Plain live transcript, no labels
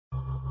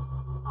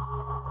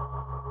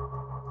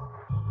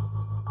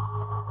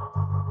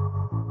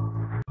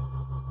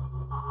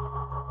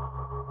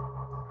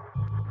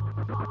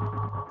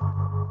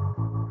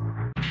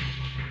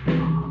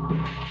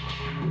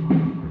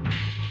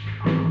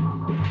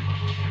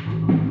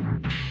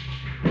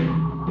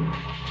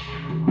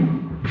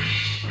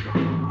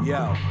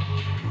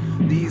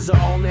These are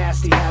all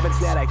nasty habits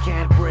that I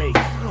can't break.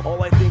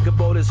 All I think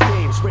about is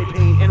fame, spray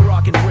paint and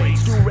rockin'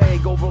 brakes. Do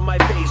rag over my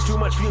face, too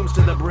much fumes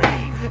to the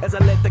brain. As I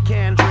let the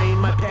can drain,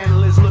 my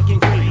panel is looking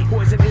green.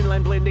 Poison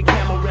inline blending,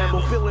 camel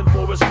ramble, filling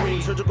forest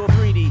green. Surgical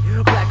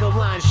 3D, black of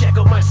lines, check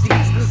out my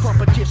steez.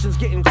 Competition's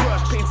getting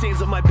crushed, paint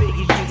stains on my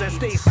baggy jeans. I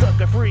stay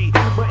sucker free,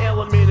 my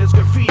element is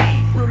graffiti.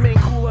 Remain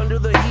cool under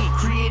the heat,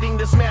 creating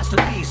this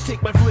masterpiece.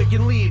 Take my flick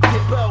and leave,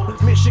 dip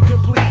out, mission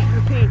complete.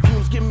 Paint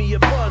fumes give me a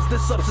buzz,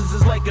 this substance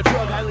is like a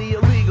drug, highly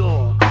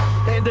illegal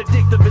and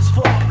addictive as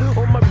fuck.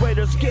 All my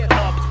writers get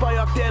up, spy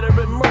Octeta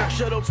and Merc.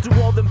 Shoutouts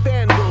to all them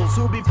vandals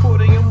who be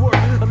putting in work.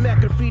 I'm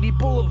at Graffiti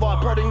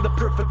Boulevard, parting the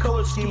perfect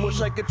color scheme.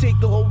 Wish I could take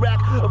the whole rack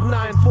of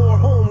 9-4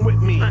 home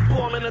with me. I'm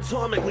bombing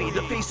atomically,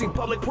 defacing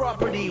public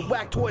property.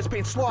 Whack toys,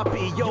 paint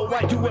sloppy, yo,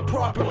 I do it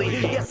properly.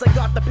 Yes, I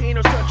got the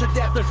painter such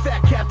adapted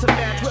fat cat to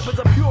match. Weapons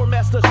of pure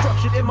mass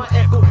destruction in my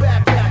echo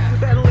backpack.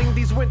 Battling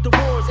these winter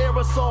wars,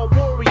 aerosol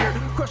warrior.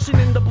 Crushing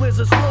in the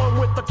blizzard storm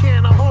with a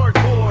can of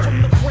hardcore.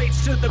 From the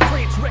freights to the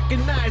crates,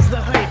 recognize the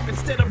hype.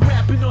 Instead of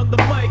rapping on the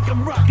mic,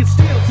 I'm rocking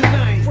steel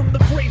tonight. From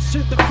the freights to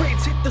the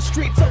crates, hit the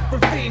streets up for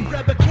fame.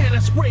 Grab a can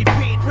of spray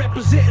paint,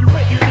 represent and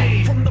write your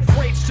name. From the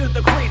freights to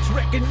the crates,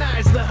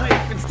 recognize the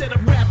hype. Instead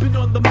of rapping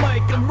on the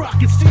mic, I'm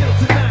rocking steel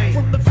tonight.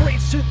 From the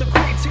freights to the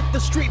crates, hit the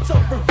streets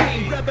up for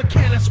fame. Grab a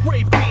can of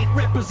spray paint,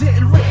 represent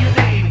and write your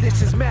name.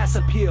 This is mass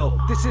appeal,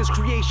 this is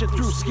creation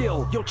through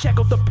skill. Yo, check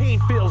out the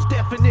paint fills,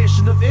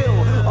 definition of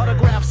ill.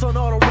 Autographs on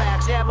auto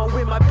racks, ammo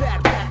in my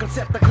backpack.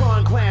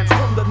 Concepticon clans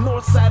from the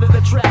north side of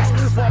the tracks.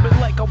 Bobbing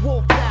like a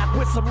wolf pack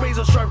with some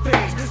razor sharp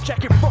fangs.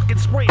 Check your fucking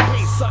spray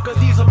paint, sucker,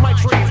 these are my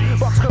trains.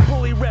 Boxcar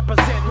bully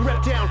represent,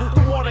 rep down.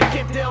 The water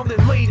get down,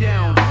 then lay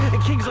down.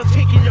 And kings are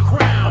taking your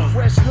crown. A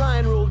fresh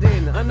line rolled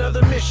in,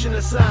 another mission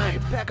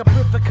assigned. Pack a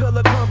perfect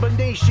color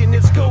combination,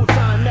 it's go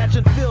time.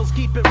 Matching fills,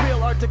 keep it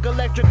real, Arctic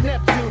Electric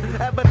Neptune.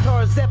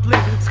 Avatar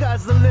Zeppelin,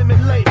 sky's the limit,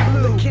 light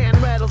blue. The can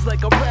rattles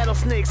like a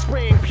rattlesnake,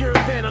 spraying pure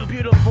venom.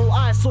 Beautiful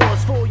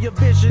eyesores for your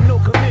vision, no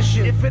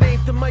commission. If it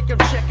ain't the mic I'm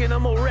checking,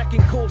 I'm a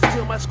wrecking cold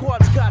steel. My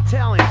squad's got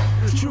talent,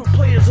 true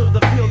players of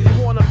the field.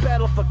 You wanna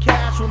battle for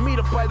cash? We'll meet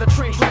up by the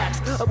train tracks.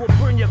 I will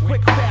burn you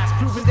quick fast,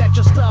 proving that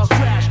your style's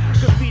trash.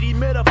 Graffiti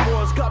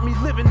metaphors got me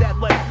living that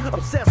life.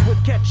 Obsessed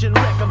with catch and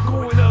wreck, I'm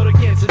going out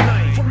again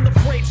tonight. From the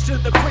freights to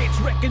the crates,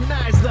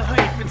 recognize the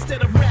hype.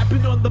 Instead of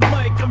rapping on the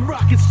mic, I'm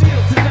rocking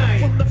steel tonight.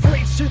 From the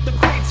freights to the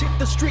crates, hit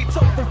the streets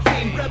up for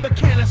fame. Grab a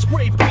can of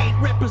spray paint,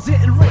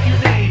 represent and write your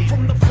name.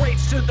 From the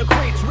freights to the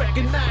crates,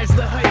 recognize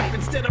the hype.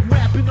 Instead of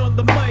rapping on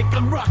the mic,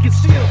 I'm rocking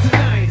steel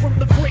tonight. From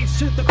the freights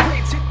to the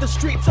crates, hit the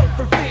streets up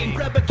for fame.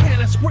 Grab a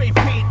can of spray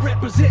paint,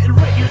 represent and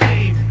write your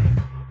name.